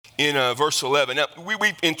in verse 11. Now,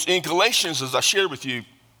 in Galatians, as I shared with you,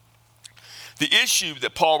 the issue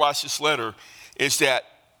that Paul writes this letter is that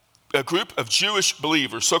a group of Jewish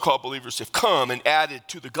believers, so-called believers, have come and added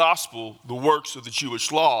to the gospel the works of the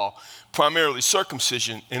Jewish law, primarily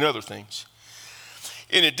circumcision and other things.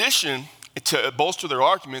 In addition, to bolster their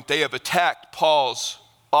argument, they have attacked Paul's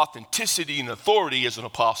authenticity and authority as an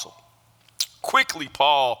apostle. Quickly,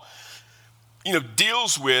 Paul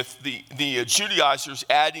deals with the Judaizers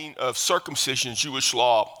adding of circumcision, Jewish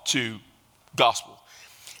law, to gospel.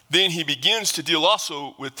 Then he begins to deal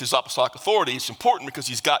also with his apostolic authority. It's important because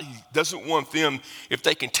he doesn't want them, if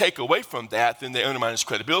they can take away from that, then they undermine his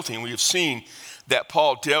credibility. And we have seen that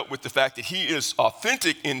Paul dealt with the fact that he is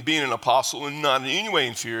authentic in being an apostle and not in any way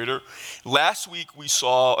inferior. Last week we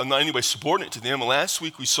saw, not in any way subordinate to them, and last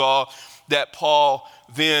week we saw that Paul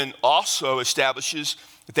then also establishes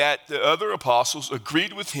that the other apostles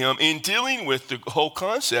agreed with him in dealing with the whole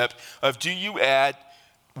concept of, do you add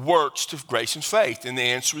works to grace and faith? And the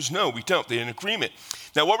answer is no, we don't. They're in agreement.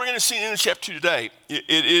 Now, what we're going to see in chapter 2 today,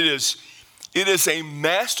 it is a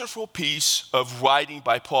masterful piece of writing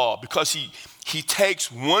by Paul, because he takes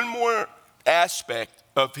one more aspect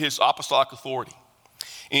of his apostolic authority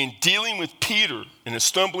in dealing with Peter and the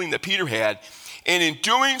stumbling that Peter had. And in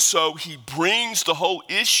doing so, he brings the whole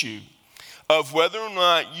issue of whether or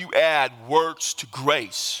not you add works to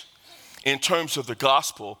grace in terms of the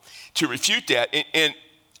gospel to refute that. And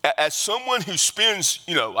as someone who spends,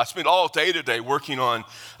 I spend all day today working on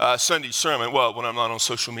Sunday's sermon, well, when I'm not on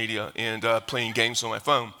social media and playing games on my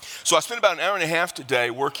phone. So I spend about an hour and a half today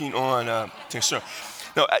working on today's sermon.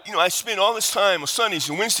 Now, I spend all this time on Sundays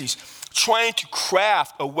and Wednesdays trying to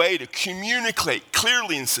craft a way to communicate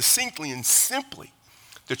clearly and succinctly and simply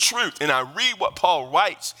the truth. And I read what Paul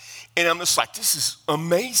writes, and I'm just like, this is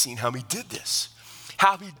amazing how he did this.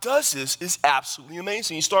 How he does this is absolutely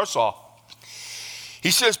amazing. He starts off.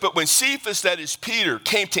 He says, but when Cephas, that is Peter,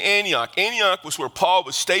 came to Antioch was where Paul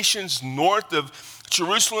was stationed north of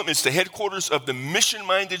Jerusalem. It's the headquarters of the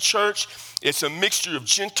mission-minded church. It's a mixture of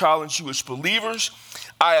Gentile and Jewish believers.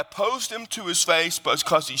 I opposed him to his face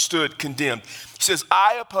because he stood condemned. He says,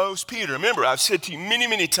 I opposed Peter. Remember, I've said to you many,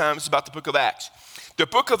 many times about the book of Acts. The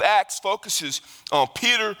book of Acts focuses on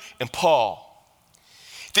Peter and Paul.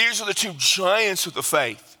 These are the two giants of the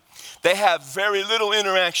faith. They have very little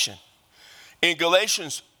interaction. In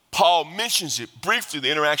Galatians, Paul mentions it briefly,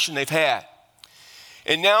 the interaction they've had.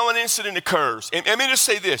 And now an incident occurs. And let me just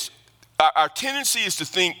say this. Our tendency is to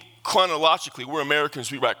think chronologically. We're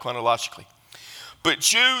Americans, we write chronologically. But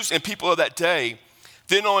Jews and people of that day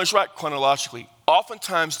didn't always write chronologically.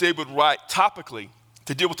 Oftentimes they would write topically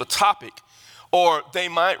to deal with the topic, or they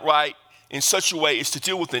might write in such a way as to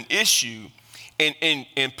deal with an issue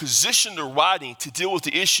and position the writing to deal with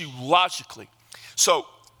the issue logically. So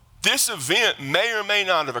this event may or may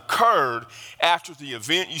not have occurred after the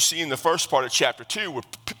event you see in the first part of chapter 2, where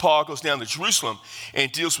Paul goes down to Jerusalem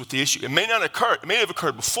and deals with the issue. It may not occur, it may have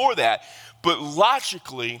occurred before that, but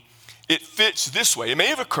logically it fits this way. It may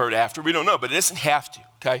have occurred after, we don't know, but it doesn't have to,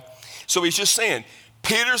 okay? So he's just saying,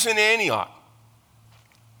 Peter's in Antioch.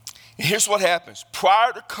 And here's what happens.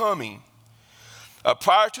 Prior to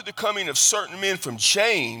the coming of certain men from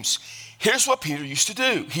James, here's what Peter used to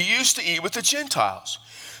do. He used to eat with the Gentiles.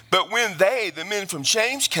 But when the men from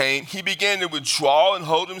James came, he began to withdraw and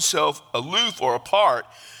hold himself aloof or apart,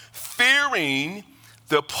 fearing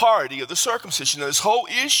the party of the circumcision. Now, this whole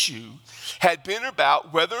issue had been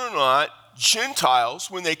about whether or not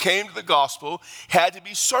Gentiles, when they came to the gospel, had to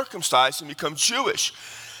be circumcised and become Jewish.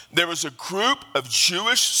 There was a group of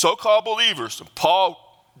Jewish so-called believers, and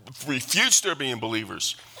Paul refutes there being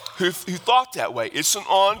believers, who thought that way. It's an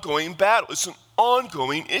ongoing battle. It's an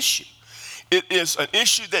ongoing issue. It is an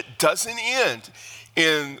issue that doesn't end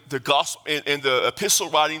in the gospel, in the epistle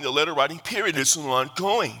writing, the letter writing period. It's an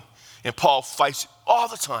ongoing. And Paul fights it all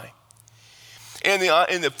the time. And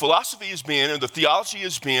the philosophy has been, and the theology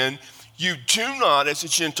has been, you do not, as a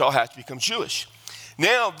Gentile, have to become Jewish.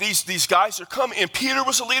 Now, these guys are coming, and Peter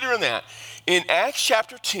was a leader in that. In Acts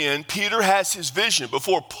chapter 10, Peter has his vision.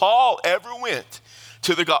 Before Paul ever went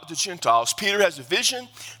to the Gentiles, Peter has a vision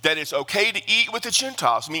that it's okay to eat with the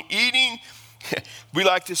Gentiles. I mean, eating, we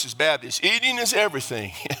like this as Baptists. Eating is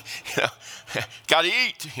everything. Got to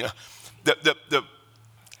eat. The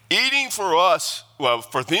eating for us, well,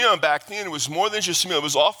 for them back then, it was more than just a meal. It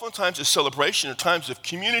was oftentimes a celebration at times of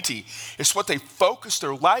community. It's what they focused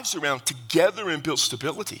their lives around together and built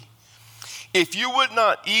stability. If you would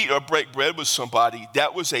not eat or break bread with somebody,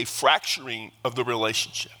 that was a fracturing of the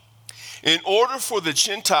relationship. In order for the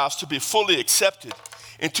Gentiles to be fully accepted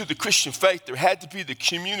into the Christian faith, there had to be the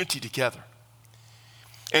community together.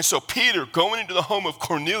 And so Peter going into the home of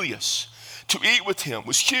Cornelius to eat with him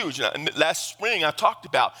was huge. And last spring I talked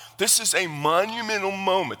about this is a monumental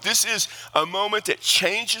moment. This is a moment that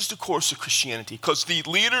changes the course of Christianity because the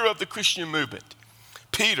leader of the Christian movement,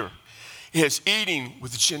 Peter, is eating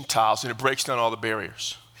with the Gentiles and it breaks down all the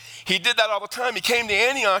barriers. He did that all the time. He came to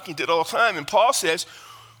Antioch and did it all the time. And Paul says,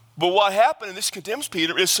 but what happened, and this condemns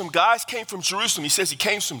Peter, is some guys came from Jerusalem. He says he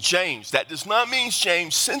came from James. That does not mean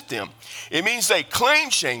James sent them. It means they claim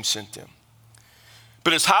James sent them.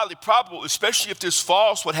 But it's highly probable, especially if this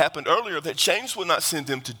false what happened earlier, that James would not send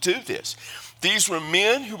them to do this. These were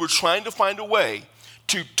men who were trying to find a way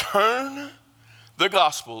to turn the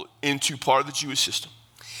gospel into part of the Jewish system.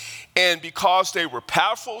 And because they were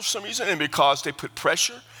powerful for some reason and because they put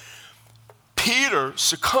pressure, Peter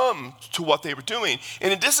succumbed to what they were doing.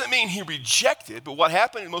 And it doesn't mean he rejected, but what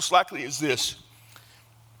happened most likely is this.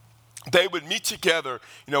 They would meet together.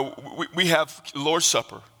 We have Lord's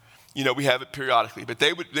Supper. We have it periodically, but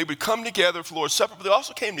they would come together for Lord's Supper, but they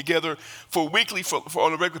also came together for weekly, for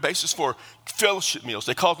on a regular basis for fellowship meals.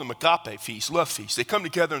 They called them agape feasts, love feasts. They come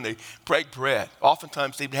together and they break bread.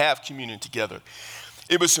 Oftentimes they'd have communion together.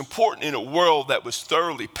 It was important in a world that was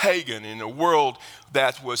thoroughly pagan, in a world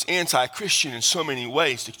that was anti-Christian in so many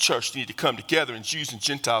ways. The church needed to come together and Jews and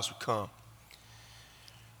Gentiles would come.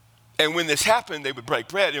 And when this happened, they would break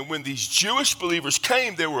bread. And when these Jewish believers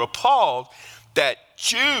came, they were appalled that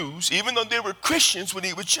Jews, even though they were Christians, would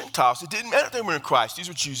eat with Gentiles. It didn't matter if they were in Christ. These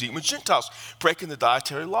were Jews eating with Gentiles, breaking the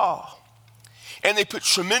dietary law. And they put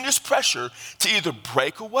tremendous pressure to either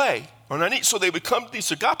break away or not eat. So they would come to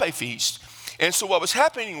these agape feasts. And so what was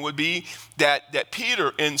happening would be that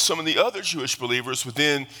Peter and some of the other Jewish believers would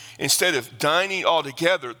then, instead of dining all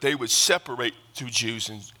together, they would separate to Jews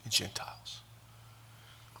and Gentiles.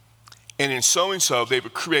 And in so, they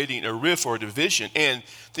were creating a rift or a division. And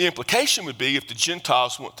the implication would be if the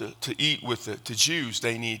Gentiles want to eat with the Jews,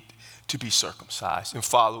 they need to be circumcised and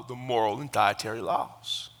follow the moral and dietary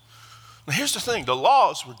laws. Now here's the thing, the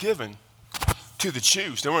laws were given to the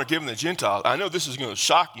Jews. They weren't given to the Gentiles. I know this is going to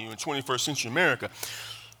shock you in 21st century America.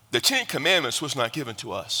 The Ten Commandments was not given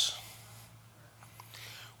to us.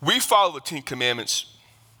 We follow the Ten Commandments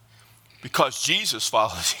because Jesus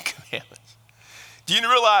followed the Ten Commandments. Do you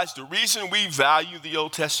realize the reason we value the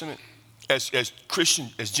Old Testament as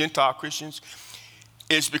Gentile Christians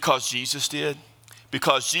is because Jesus did?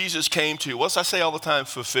 Because Jesus came to, what's I say all the time,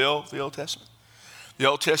 fulfill the Old Testament. The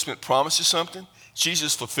Old Testament promises something.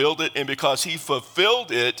 Jesus fulfilled it, and because he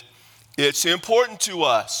fulfilled it, it's important to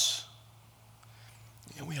us.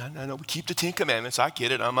 And I know we keep the Ten Commandments. I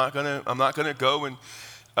get it. I'm not gonna go and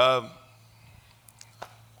I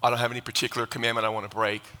don't have any particular commandment I want to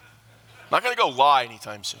break. I'm not gonna go lie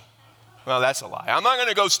anytime soon. Well, that's a lie. I'm not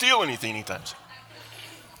gonna go steal anything anytime soon.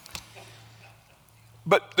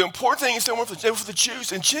 But the important thing is they were for the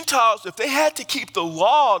Jews and Gentiles. If they had to keep the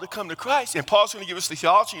law to come to Christ, and Paul's going to give us the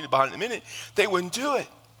theology behind it in a minute, they wouldn't do it.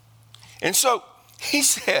 And so he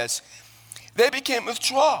says they began to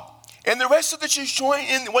withdraw. And the rest of the Jews joined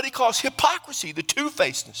in what he calls hypocrisy, the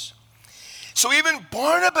two-facedness. So even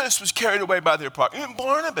Barnabas was carried away by their hypocrisy. Even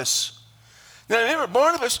Barnabas. Now remember,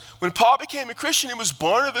 Barnabas, when Paul became a Christian, it was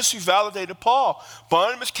Barnabas who validated Paul.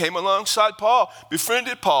 Barnabas came alongside Paul,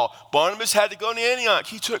 befriended Paul. Barnabas had to go to Antioch.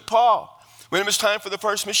 He took Paul. When it was time for the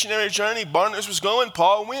first missionary journey, Barnabas was going,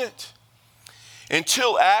 Paul went.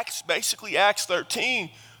 Until Acts 13,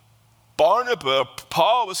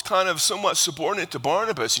 Paul was kind of somewhat subordinate to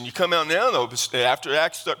Barnabas. And you come out now, though, after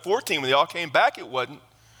Acts 14, when they all came back, it wasn't.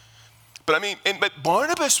 But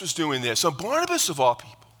Barnabas was doing this. So Barnabas of all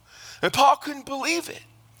people. And Paul couldn't believe it.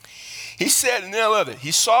 He said, and I love it, he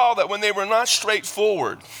saw that when they were not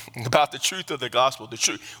straightforward about the truth of the gospel,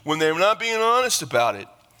 when they were not being honest about it,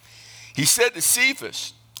 he said to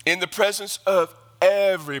Cephas, in the presence of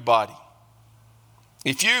everybody,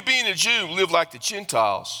 if you being a Jew live like the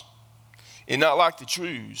Gentiles and not like the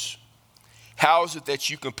Jews, how is it that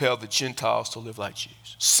you compel the Gentiles to live like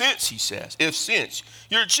Jews? Since, he says, since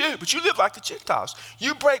you're a Jew, but you live like the Gentiles,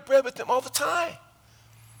 you break bread with them all the time.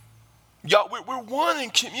 Y'all, we're one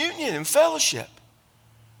in communion and fellowship.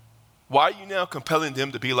 Why are you now compelling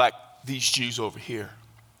them to be like these Jews over here?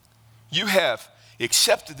 You have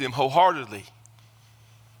accepted them wholeheartedly.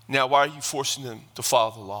 Now, why are you forcing them to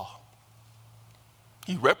follow the law?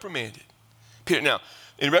 He reprimanded Peter. Now,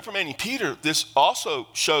 in reprimanding Peter, this also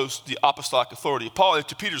shows the apostolic authority of Paul. And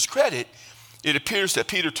to Peter's credit, it appears that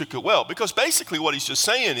Peter took it well. Because basically what he's just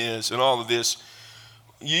saying is, in all of this,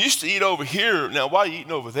 you used to eat over here. Now, why are you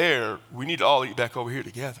eating over there? We need to all eat back over here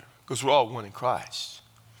together because we're all one in Christ.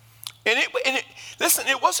 Listen,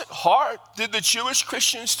 it wasn't hard. Did the Jewish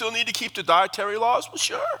Christians still need to keep the dietary laws? Well,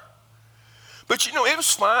 sure. But it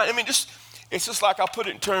was fine. I mean, it's just like I'll put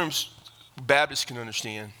it in terms Baptists can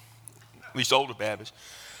understand, at least older Baptists.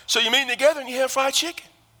 So you meet together and you have fried chicken.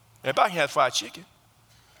 Everybody can have fried chicken.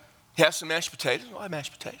 You have some mashed potatoes. I have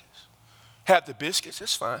mashed potatoes. Have the biscuits.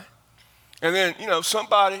 That's fine. And then,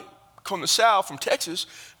 somebody from the South, from Texas,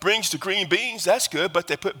 brings the green beans. That's good, but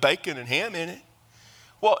they put bacon and ham in it.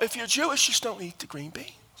 Well, if you're Jewish, you just don't eat the green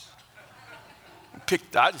beans.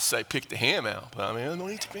 I just say pick the ham out, but I don't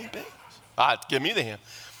eat the green beans. Give me the ham.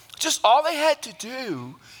 Just all they had to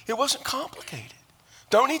do, it wasn't complicated.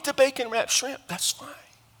 Don't eat the bacon-wrapped shrimp. That's fine.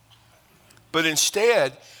 But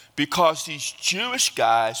instead, because these Jewish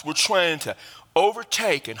guys were trying to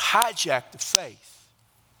overtake and hijack the faith,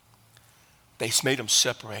 they made them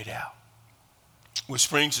separate out. Which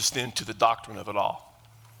brings us then to the doctrine of it all.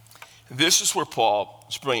 This is where Paul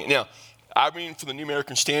is bringing it. Now, I read from the New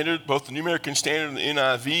American Standard. Both the New American Standard and the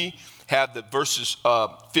NIV have the verses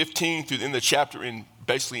 15 through the end of the chapter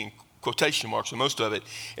basically in quotation marks, or most of it,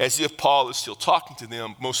 as if Paul is still talking to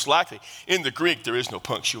them, most likely. In the Greek, there is no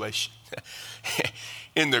punctuation.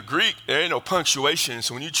 In the Greek, there ain't no punctuation.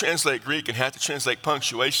 So when you translate Greek and have to translate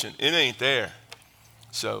punctuation, it ain't there.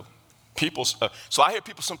 So I hear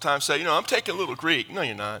people sometimes say, I'm taking a little Greek. No,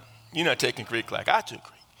 you're not. You're not taking Greek like I took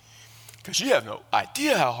Greek. Because you have no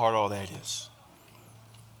idea how hard all that is.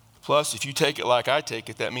 Plus, if you take it like I take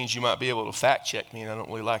it, that means you might be able to fact check me, and I don't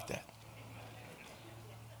really like that.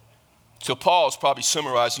 So Paul is probably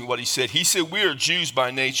summarizing what he said. He said, we are Jews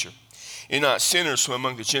by nature and not sinners from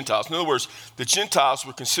among the Gentiles. In other words, the Gentiles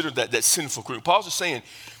were considered that sinful group. Paul's just saying,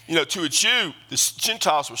 to a Jew, the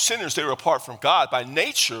Gentiles were sinners. They were apart from God. By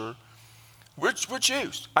nature, we're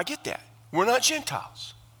Jews. I get that. We're not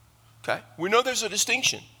Gentiles. Okay? We know there's a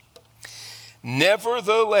distinction.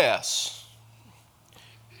 Nevertheless,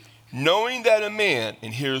 knowing that a man,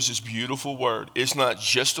 and here's this beautiful word, is not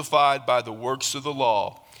justified by the works of the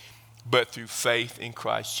law, but through faith in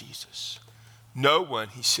Christ Jesus. No one,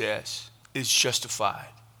 he says, is justified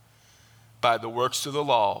by the works of the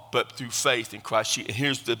law, but through faith in Christ Jesus. And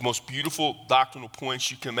here's the most beautiful doctrinal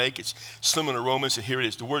points you can make. It's similar to Romans, and here it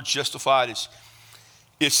is. The word justified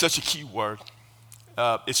is such a key word.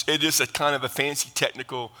 It is a kind of a fancy,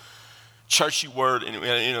 technical, churchy word,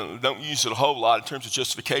 and don't use it a whole lot in terms of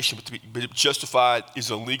justification, but justified is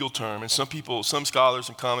a legal term, and some scholars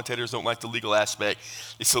and commentators don't like the legal aspect.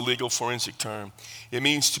 It's a legal forensic term. It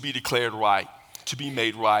means to be declared right, to be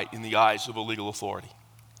made right in the eyes of a legal authority.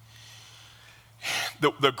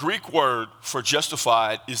 The Greek word for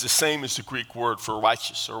justified is the same as the Greek word for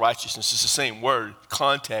righteous or righteousness. It's the same word.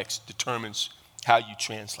 Context determines how you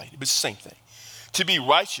translate it, but it's the same thing. To be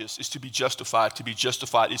righteous is to be justified. To be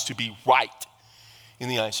justified is to be right in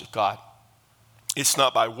the eyes of God. It's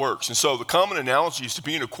not by works. And so the common analogy is to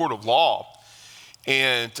be in a court of law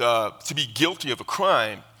and to be guilty of a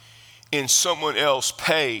crime and someone else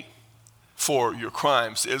pay for your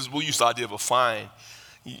crimes. We'll use the idea of a fine.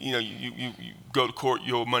 You go to court,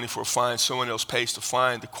 you owe money for a fine, someone else pays the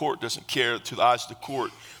fine. The court doesn't care. To the eyes of the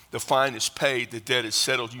court, the fine is paid, the debt is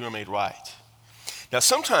settled, you are made right. Now,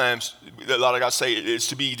 sometimes, a lot of guys say it is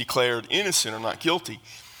to be declared innocent or not guilty.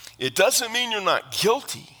 It doesn't mean you're not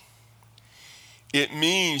guilty. It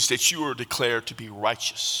means that you are declared to be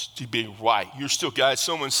righteous, to be right. You're still, guys,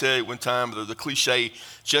 someone said one time, the cliche,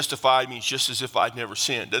 justified means just as if I'd never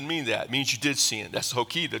sinned. Doesn't mean that. It means you did sin. That's the whole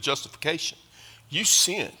key to justification. You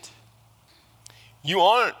sinned. You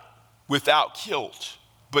aren't without guilt,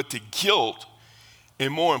 but the guilt,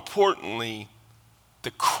 and more importantly,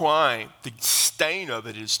 the crime, the stain of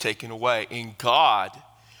it is taken away, and God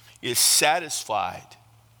is satisfied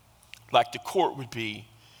like the court would be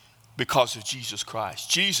because of Jesus Christ.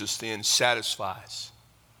 Jesus then satisfies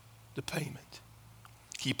the payment.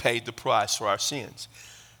 He paid the price for our sins.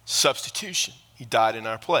 Substitution, he died in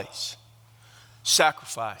our place.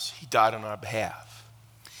 Sacrifice, he died on our behalf.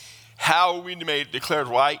 How are we declared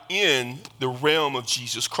right? In the realm of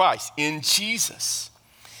Jesus Christ, in Jesus.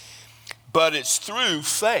 But it's through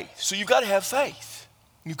faith. So you've got to have faith.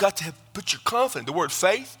 You've got to put your confidence. The word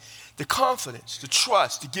faith, the confidence, the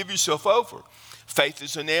trust, to give yourself over. Faith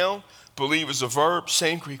is a noun, believe is a verb,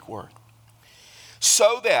 same Greek word.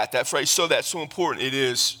 So that phrase, so that's so important. It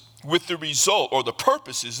is with the result, or the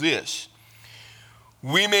purpose is this.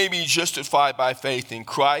 We may be justified by faith in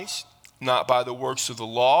Christ, not by the works of the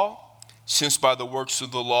law, since by the works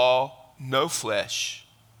of the law, no flesh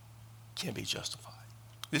can be justified.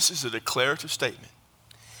 This is a declarative statement.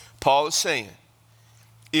 Paul is saying,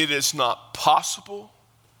 it is not possible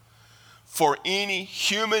for any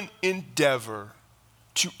human endeavor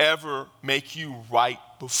to ever make you right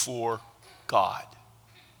before God.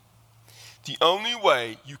 The only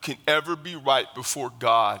way you can ever be right before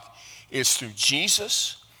God is through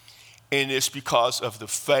Jesus, and it's because of the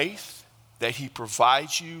faith that he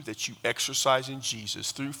provides you, that you exercise in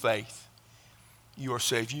Jesus. Through faith, you are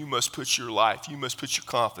saved. You must put your life, you must put your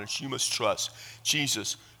confidence, you must trust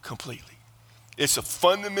Jesus completely. It's a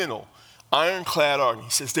fundamental, ironclad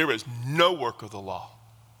argument. He says there is no work of the law.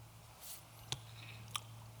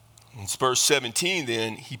 In verse 17,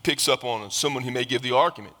 then, he picks up on someone who may give the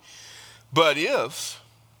argument. But if,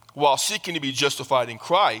 while seeking to be justified in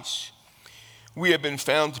Christ, we have been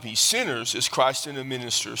found to be sinners, is Christ in a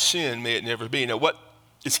minister of sin? May it never be. Now,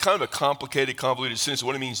 it's kind of a complicated, convoluted sentence.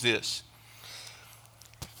 What it means this.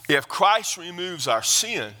 If Christ removes our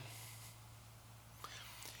sin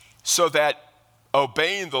so that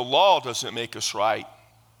obeying the law doesn't make us right,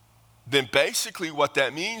 then basically what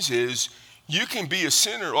that means is you can be a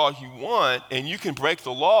sinner all you want and you can break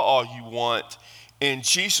the law all you want, and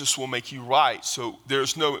Jesus will make you right. So there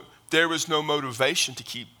is no motivation to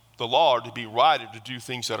keep the law or to be right or to do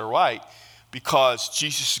things that are right, because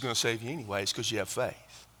Jesus is going to save you anyways because you have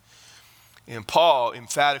faith. And Paul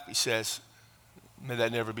emphatically says, may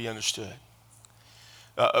that never be understood.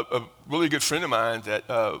 A really good friend of mine that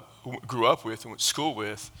grew up with and went to school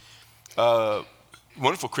with,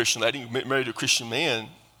 wonderful Christian lady, married a Christian man,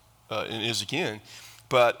 and is again,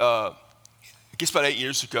 but I guess about 8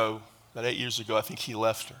 years ago, I think he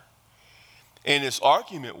left her. And his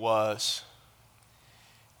argument was,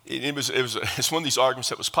 it's one of these arguments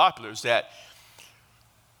that was popular, is that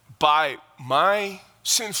by my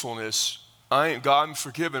sinfulness, God am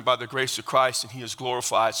forgiven by the grace of Christ and he is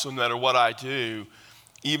glorified. So no matter what I do,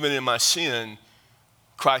 even in my sin,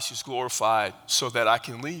 Christ is glorified so that I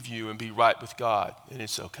can leave you and be right with God, and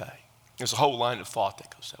it's okay. There's a whole line of thought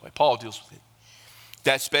that goes that way. Paul deals with it.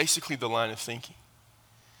 That's basically the line of thinking.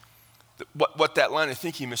 What that line of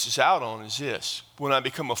thinking misses out on is this. When I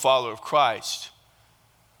become a follower of Christ,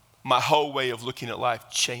 my whole way of looking at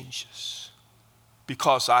life changes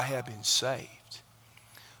because I have been saved.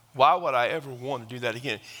 Why would I ever want to do that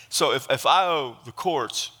again? So if I owe the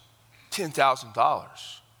courts $10,000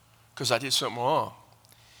 because I did something wrong,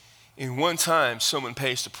 and one time someone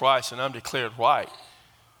pays the price and I'm declared right,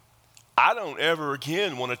 I don't ever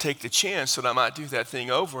again want to take the chance that I might do that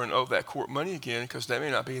thing over and owe that court money again because they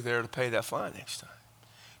may not be there to pay that fine next time.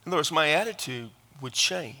 In other words, my attitude would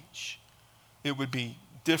change. It would be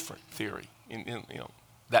different theory in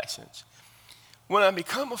that sense. When I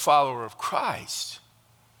become a follower of Christ,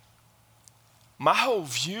 my whole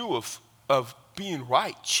view of being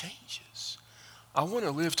right changes. I want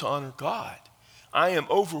to live to honor God. I am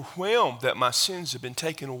overwhelmed that my sins have been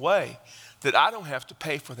taken away, that I don't have to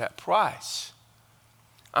pay for that price.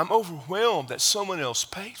 I'm overwhelmed that someone else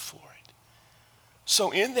paid for it.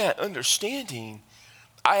 So in that understanding,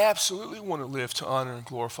 I absolutely want to live to honor and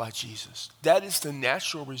glorify Jesus. That is the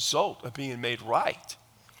natural result of being made right.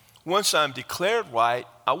 Once I'm declared right,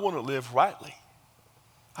 I want to live rightly.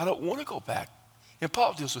 I don't want to go back. And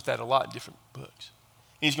Paul deals with that a lot in different books.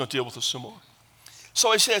 He's going to deal with it some more.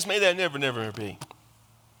 So he says, may that never, never be.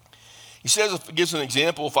 He says, gives an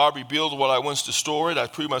example, if I rebuild what I once destroyed, I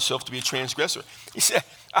prove myself to be a transgressor. He said,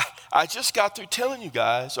 I just got through telling you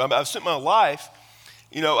guys, I've spent my life,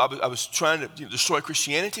 I was trying to destroy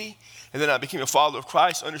Christianity, and then I became a follower of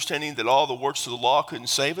Christ, understanding that all the works of the law couldn't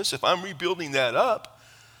save us. If I'm rebuilding that up,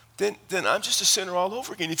 then I'm just a sinner all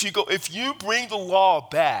over again. If you bring the law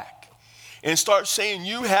back and start saying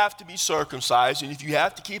you have to be circumcised, and if you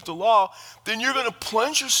have to keep the law, then you're going to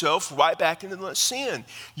plunge yourself right back into that sin.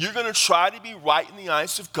 You're going to try to be right in the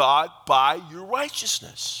eyes of God by your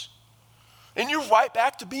righteousness. And you're right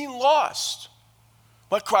back to being lost.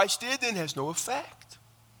 What Christ did then has no effect.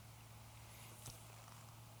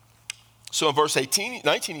 So in verse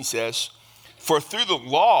 19 he says, for through the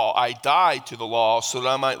law I died to the law so that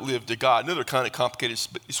I might live to God. Another kind of complicated,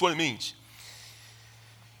 but it's what it means.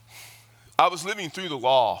 I was living through the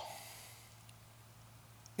law,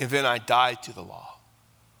 and then I died to the law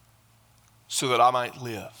so that I might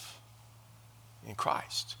live in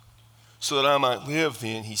Christ. So that I might live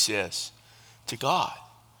then, he says, to God.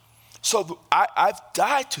 So I've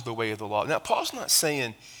died to the way of the law. Now, Paul's not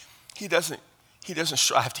saying he doesn't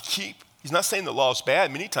strive to keep. He's not saying the law is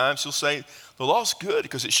bad. Many times he'll say the law is good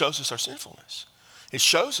because it shows us our sinfulness. It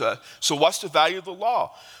shows us. So what's the value of the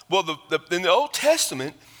law? Well, in the Old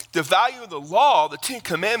Testament, the value of the law, the 10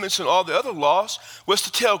 Commandments and all the other laws, was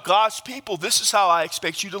to tell God's people, this is how I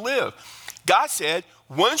expect you to live. God said,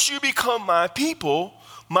 once you become my people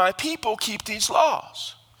keep these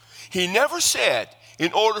laws. He never said,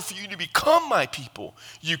 in order for you to become my people,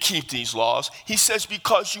 you keep these laws. He says,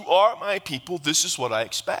 because you are my people, this is what I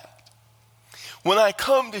expect. When I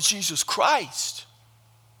come to Jesus Christ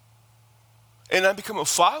and I become a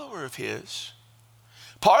follower of his,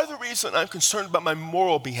 part of the reason I'm concerned about my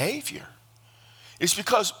moral behavior is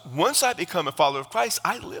because once I become a follower of Christ,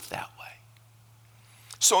 I live that way.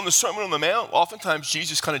 So in the Sermon on the Mount, oftentimes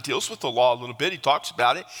Jesus kind of deals with the law a little bit. He talks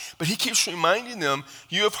about it, but he keeps reminding them,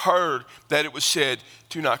 you have heard that it was said,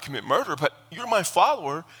 do not commit murder, but you're my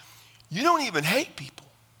follower. You don't even hate people.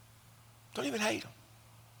 Don't even hate them.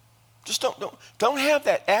 Just don't have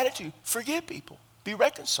that attitude. Forgive people. Be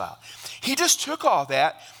reconciled. He just took all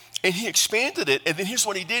that and he expanded it, and then here's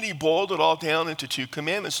what he did. He boiled it all down into 2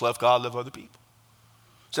 commandments. Love God, love other people.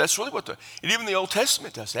 So that's really and even the Old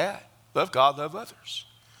Testament does that. Love God, love others.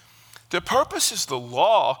 The purpose is the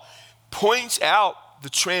law points out the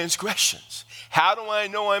transgressions. How do I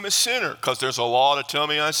know I'm a sinner? Because there's a law to tell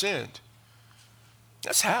me I sinned.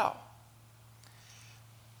 That's how.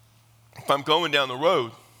 If I'm going down the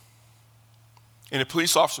road and a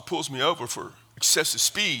police officer pulls me over for excessive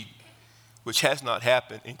speed, which has not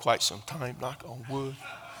happened in quite some time, knock on wood.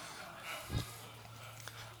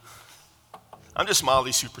 I'm just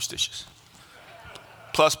mildly superstitious.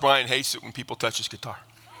 Plus, Brian hates it when people touch his guitar.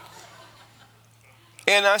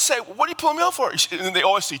 And I say, well, what are you pulling me over for? And they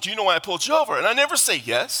always say, do you know why I pulled you over? And I never say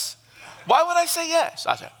yes. Why would I say yes?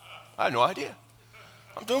 I said, I have no idea.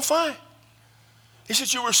 I'm doing fine. He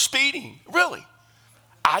said, you were speeding. Really?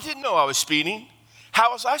 I didn't know I was speeding.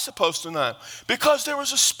 How was I supposed to know? Because there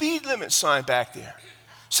was a speed limit sign back there.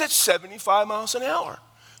 It said 75 miles an hour.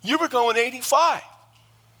 You were going 85.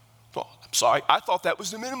 Well, I'm sorry. I thought that was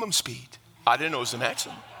the minimum speed. I didn't know it was the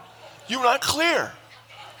maximum. You were not clear.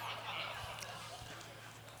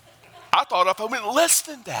 I thought if I went less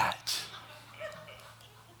than that.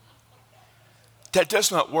 That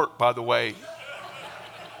does not work, by the way,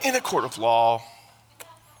 in a court of law.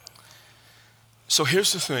 So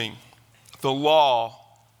here's the thing. The law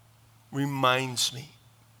reminds me.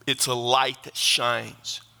 It's a light that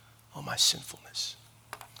shines on my sinfulness.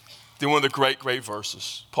 Then one of the great, great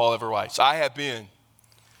verses Paul ever writes. I have been,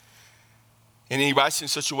 and he writes in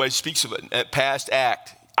such a way, speaks of it, a past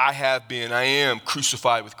act. I am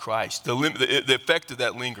crucified with Christ. The effect of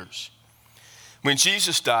that lingers. When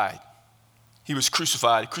Jesus died, he was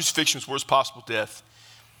crucified. Crucifixion was the worst possible death.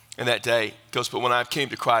 And that day, it goes, but when I came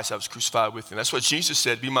to Christ, I was crucified with him. That's what Jesus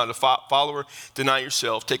said. Be my follower, deny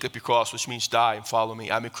yourself, take up your cross, which means die and follow me.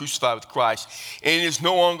 I've been crucified with Christ. And it is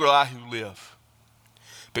no longer I who live,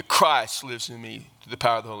 but Christ lives in me through the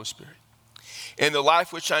power of the Holy Spirit. And the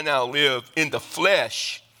life which I now live in the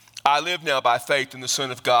flesh, I live now by faith in the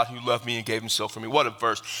Son of God who loved me and gave himself for me. What a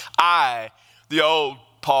verse. The old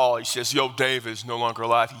Paul, he says, the old David is no longer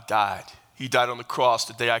alive. He died. He died on the cross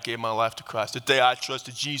the day I gave my life to Christ, the day I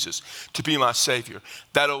trusted Jesus to be my Savior.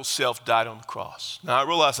 That old self died on the cross. Now I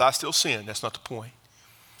realize I still sin. That's not the point.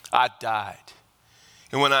 I died.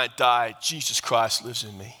 And when I died, Jesus Christ lives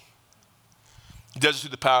in me. He does it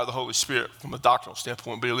through the power of the Holy Spirit from a doctrinal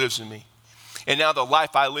standpoint, but he lives in me. And now the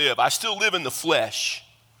life I live, I still live in the flesh.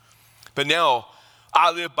 But now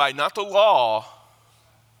I live by not the law.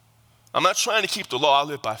 I'm not trying to keep the law. I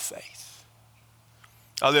live by faith.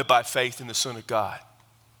 I live by faith in the Son of God.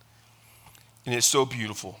 And it's so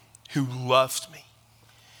beautiful. Who loved me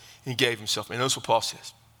and gave himself. And notice what Paul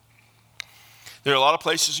says. There are a lot of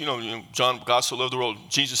places, John, God so loved the world.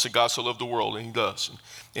 Jesus said God so loved the world, and he does.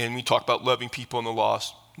 And we talk about loving people and the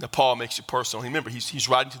lost. Now Paul makes it personal. Remember, he's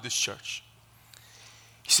writing to this church.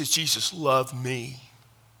 He says, Jesus loved me.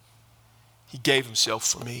 He gave himself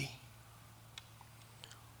for me.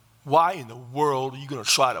 Why in the world are you going to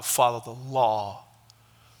try to follow the law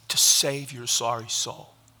to save your sorry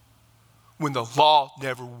soul when the law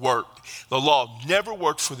never worked? The law never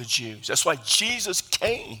worked for the Jews. That's why Jesus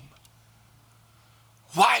came.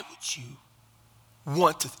 Why would you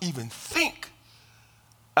want to even think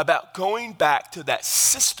about going back to that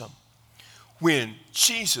system when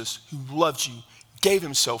Jesus, who loved you, gave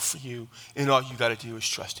himself for you, and all you got to do is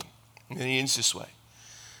trust him? And he ends this way.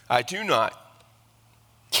 I do not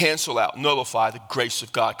cancel out, nullify the grace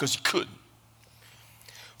of God, because he couldn't.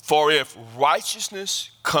 For if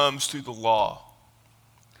righteousness comes through the law,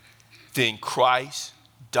 then Christ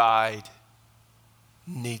died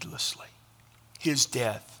needlessly. His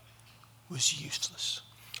death was useless.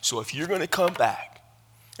 So if you're going to come back,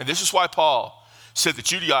 and this is why Paul said the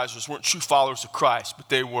Judaizers weren't true followers of Christ, but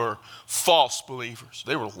they were false believers.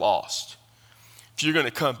 They were lost. If you're going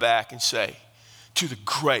to come back and say, to the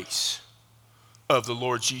grace of the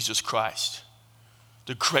Lord Jesus Christ,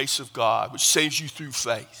 the grace of God, which saves you through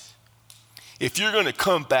faith, if you're going to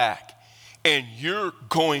come back and you're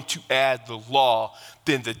going to add the law,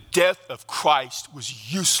 then the death of Christ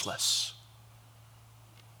was useless.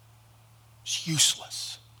 It's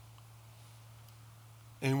useless.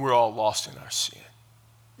 And we're all lost in our sin.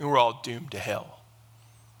 And we're all doomed to hell.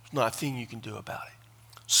 There's not a thing you can do about it.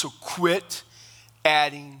 So quit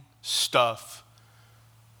adding stuff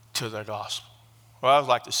to the gospel. Or I would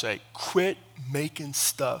like to say, quit making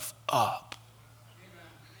stuff up.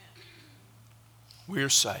 We're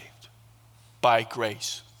saved by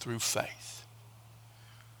grace through faith.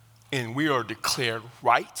 And we are declared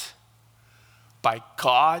right by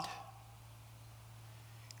God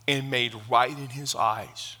and made right in his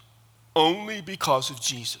eyes only because of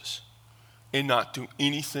Jesus and not do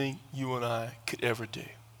anything you and I could ever do.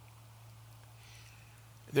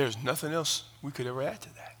 There's nothing else we could ever add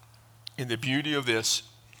to that. And the beauty of this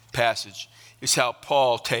passage is how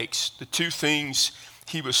Paul takes the two things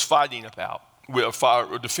he was fighting about,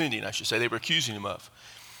 or defending, I should say, they were accusing him of,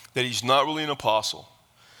 that he's not really an apostle,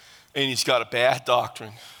 and he's got a bad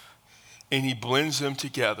doctrine, and he blends them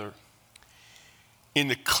together in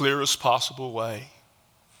the clearest possible way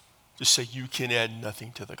to say you can add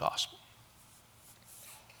nothing to the gospel,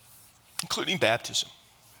 including baptism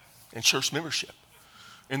and church membership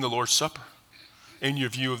and the Lord's Supper and your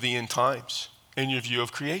view of the end times and your view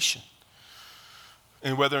of creation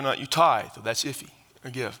and whether or not you tithe. That's iffy,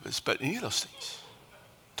 or give, but any of those things.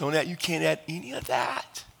 You can't add any of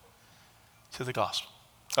that to the gospel.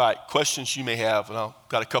 All right, questions you may have, and I've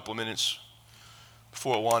got a couple of minutes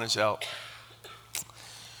before Juan is out.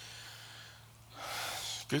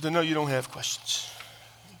 Good to know you don't have questions,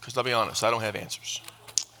 because I'll be honest, I don't have answers.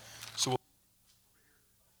 So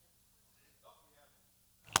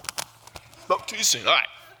spoke too soon. All right.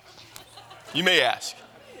 You may ask.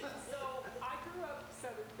 So I grew up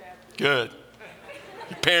Southern Baptist. Good.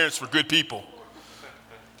 Your parents were good people.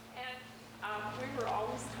 And we were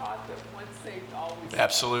always taught that once saved, always saved.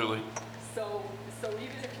 Absolutely. So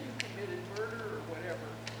even if you committed murder or whatever,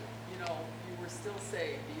 you were still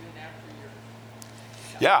saved even after your.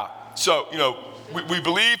 Yeah. So, we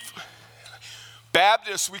believe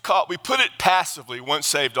Baptists, we put it passively, once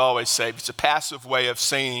saved, always saved. It's a passive way of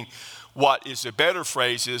saying what is a better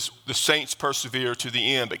phrase is the saints persevere to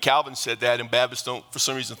the end. But Calvin said that, and Baptists don't, for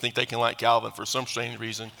some reason, think they can like Calvin for some strange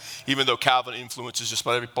reason, even though Calvin influences just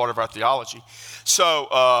about every part of our theology.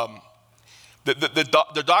 So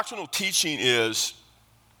the doctrinal teaching is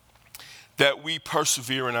that we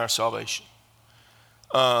persevere in our salvation.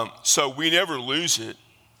 So we never lose it,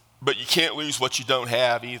 but you can't lose what you don't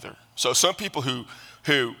have either. So some people who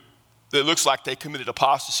it looks like they committed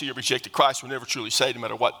apostasy or rejected Christ were never truly saved, no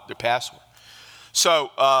matter what their past were.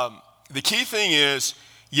 So the key thing is,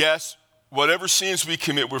 yes, whatever sins we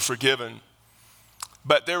commit, we're forgiven.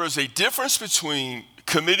 But there is a difference between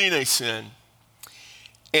committing a sin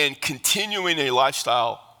and continuing a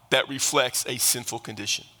lifestyle that reflects a sinful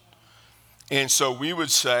condition. And so we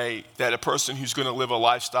would say that a person who's going to live a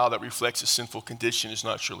lifestyle that reflects a sinful condition is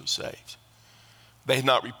not truly saved. They have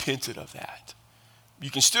not repented of that. You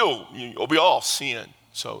can still, we all sin.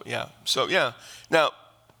 So yeah. Now,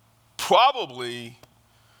 probably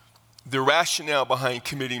the rationale behind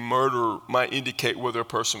committing murder might indicate whether a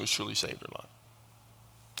person was truly saved or not.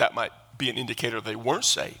 That might be an indicator they weren't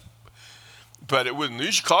saved. But it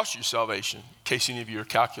wouldn't cost you salvation, in case any of you are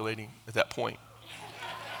calculating at that point.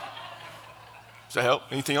 Does that help?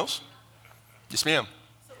 Anything else? Yes, ma'am.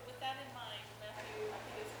 So with that in mind, Matthew, I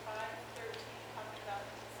think it's 5:13, talking about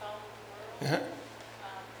the salt of the world. Uh-huh.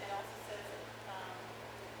 It also says,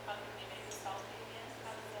 how can they make the salt again?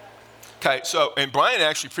 How does that? Okay, and Brian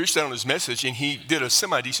actually preached that on his message, and he did a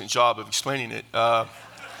semi-decent job of explaining it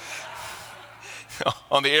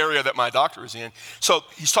on the area that my doctor is in. So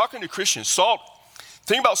he's talking to Christians.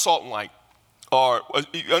 Think about salt and light.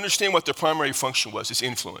 You understand what their primary function was, its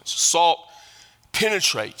influence. Salt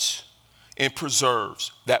penetrates and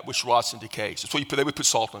preserves that which rots and decays. That's what they would put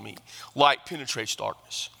salt on meat. Light penetrates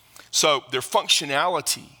darkness. So their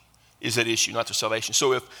functionality is at issue, not their salvation.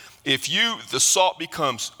 So if the salt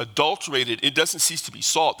becomes adulterated, it doesn't cease to be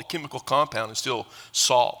salt. The chemical compound is still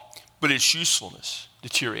salt, but its usefulness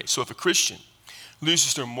deteriorates. So if a Christian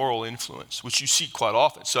loses their moral influence, which you see quite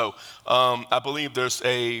often. So I believe there's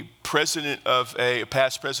a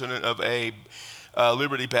past president of a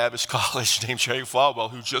Liberty Baptist College named Jerry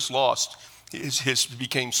Falwell, who just lost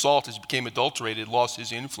became salt, became adulterated, lost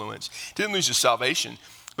his influence. Didn't lose his salvation,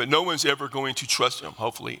 but no one's ever going to trust him,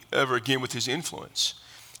 hopefully, ever again with his influence.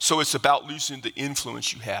 So it's about losing the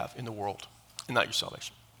influence you have in the world and not your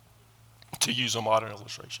salvation, to use a modern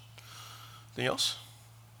illustration. Anything else?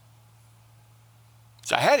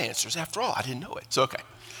 So I had answers after all. I didn't know it. It's okay.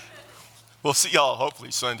 We'll see y'all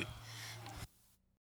hopefully Sunday.